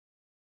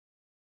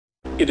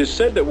It is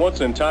said that once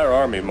an entire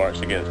army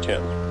marched against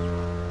him.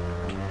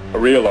 A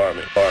real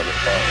army. 1, 2,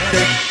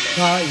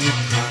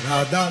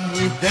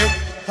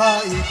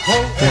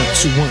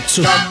 1,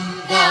 2.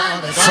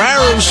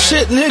 Pharaohs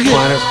shit, nigga.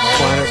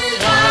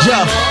 Yo,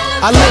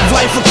 I live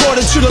life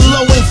according to the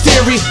law in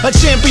theory. A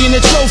champion, a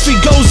trophy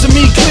goes to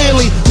me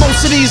clearly.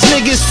 Most of these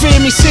niggas fear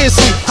me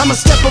seriously. I'm a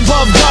step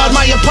above God,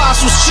 my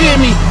apostles cheer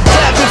me.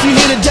 Clap if you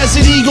hear the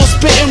desert eagle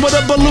spitting. With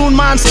a balloon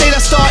mind state,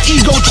 I start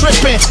ego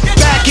tripping.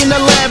 Back in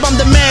the lab, I'm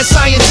the mad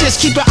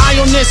scientist. Keep an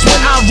eye on this, when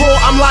I roar,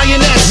 I'm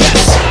lioness.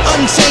 Yes,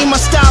 untamed, my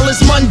style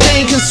is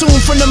mundane.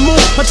 Consumed from the moon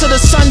until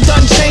the sun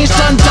done changed.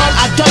 Done,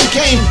 I done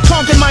came.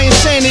 Conquered my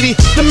insanity.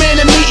 The man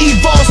in me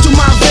evolves through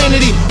my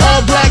vanity.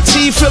 All black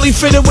tee, Philly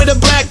fitted with a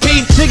black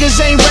P. Niggas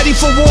ain't ready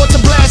for war to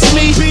blast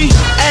me.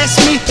 Ask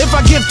me if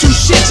I give two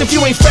shits. If you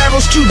ain't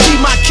Pharaohs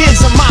QD, my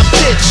kids are my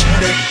bitch.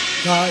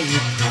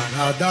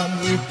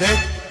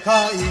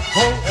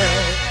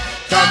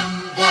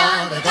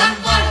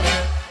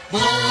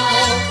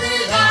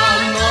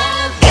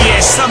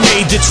 Yes, I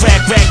made the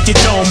track, racked it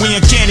on. We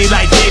uncanny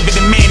like David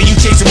and Manny. You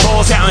chasing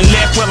balls out and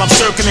left while I'm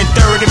circling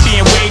third and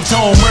being waved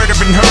home.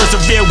 Murdering hers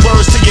of real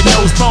words to your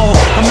nose bone.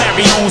 I'm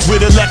Larry Holmes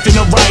with a left and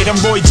a right. I'm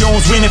Roy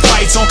Jones winning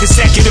fights on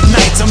consecutive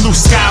nights. I'm Luke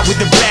Sky with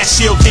the blast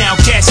shield down,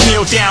 cash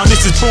meal down.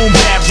 This is boom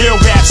bap, real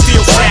rap,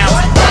 steel sound.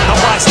 I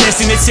watch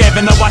Nessun at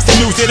 7, I watch the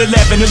news at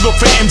 11 and look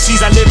for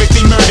MCs I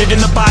lyrically murdered. And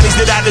the bodies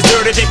that I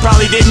deserted, they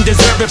probably didn't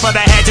deserve it, but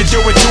I had to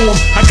do it to them.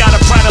 I got a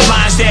pride of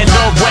lines that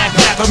love rap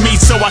of me,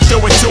 so I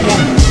throw it to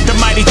them. The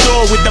mighty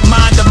Thor with the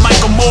mind of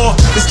Michael Moore.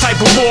 This type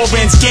of war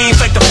ends games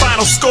like the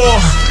final score.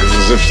 It's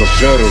as if the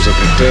Pharaohs have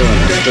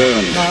returned.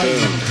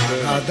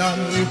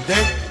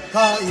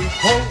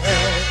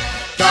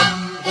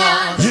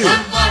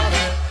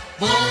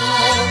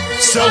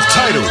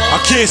 Self-titled, I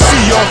can't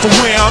see y'all from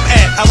where I'm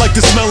at. I like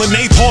to smell a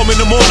napalm in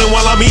the morning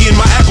while I'm eating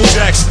my Apple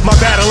Jacks. My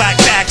battle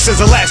axe acts as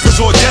a last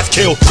resort death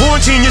kill.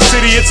 Quarantine your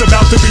city, it's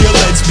about to be a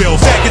lead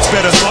spill. Fact, it's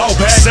better fall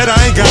back. Said I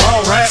ain't got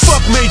all rap.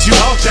 Fuck made you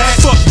all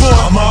that. Fuck boy,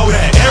 I'm all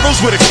that. Arrows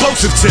with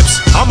explosive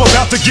tips. I'm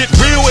about to get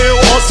real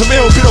ill on some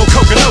ill good old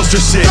Coca Nostra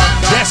shit.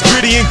 That's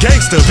gritty and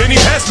gangster. Then he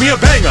passed me a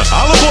banger.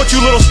 I'll abort you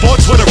little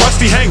sports with a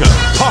rusty hanger.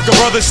 Parker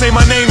brothers say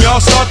my name,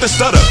 y'all start to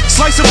stutter.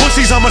 Slicing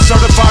pussies, I'm a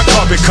certified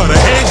carpet cutter.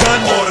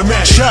 Handgun, automatic,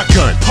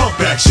 shotgun, pump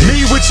action.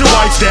 Me with your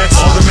wife, that's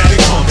automatic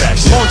pump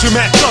action.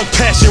 Laundromat, thug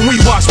passion, we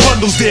watch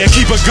bundles there.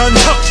 Keep a gun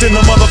tucked in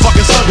the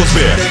motherfucking snuggles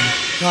bear.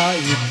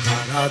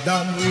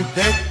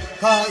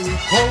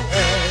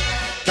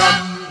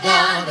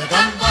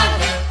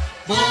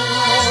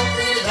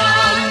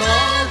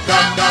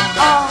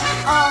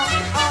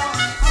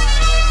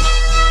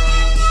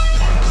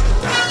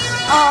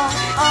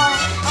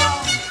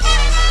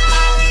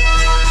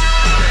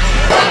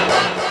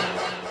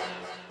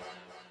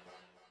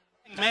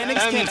 Man,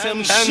 niggas can't tell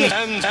me shit.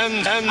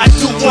 I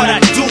do what I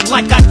do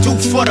like I do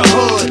for the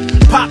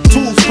hood. Pop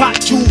tools, pop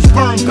jewels,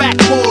 burn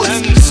backwoods.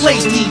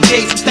 Slave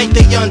DJs who think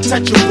they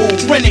untouchable.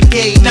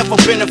 Renegade, never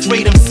been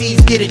afraid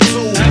MCs get it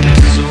too.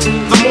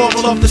 The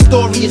moral of the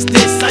story is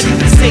this: I used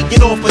to take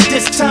it off, but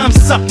this time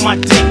suck my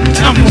dick.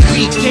 I'm from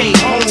BK,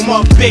 home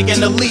of Big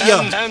and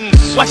Aaliyah.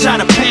 Watch out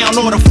a pound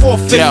or the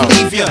 4-5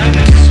 leave ya.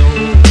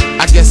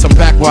 I guess I'm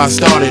back where I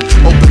started.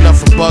 Open up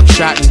for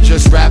buckshot and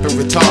just rapping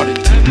retarded.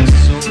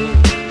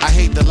 I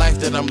hate the life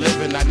that I'm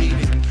living, I need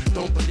it.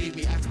 Don't believe me.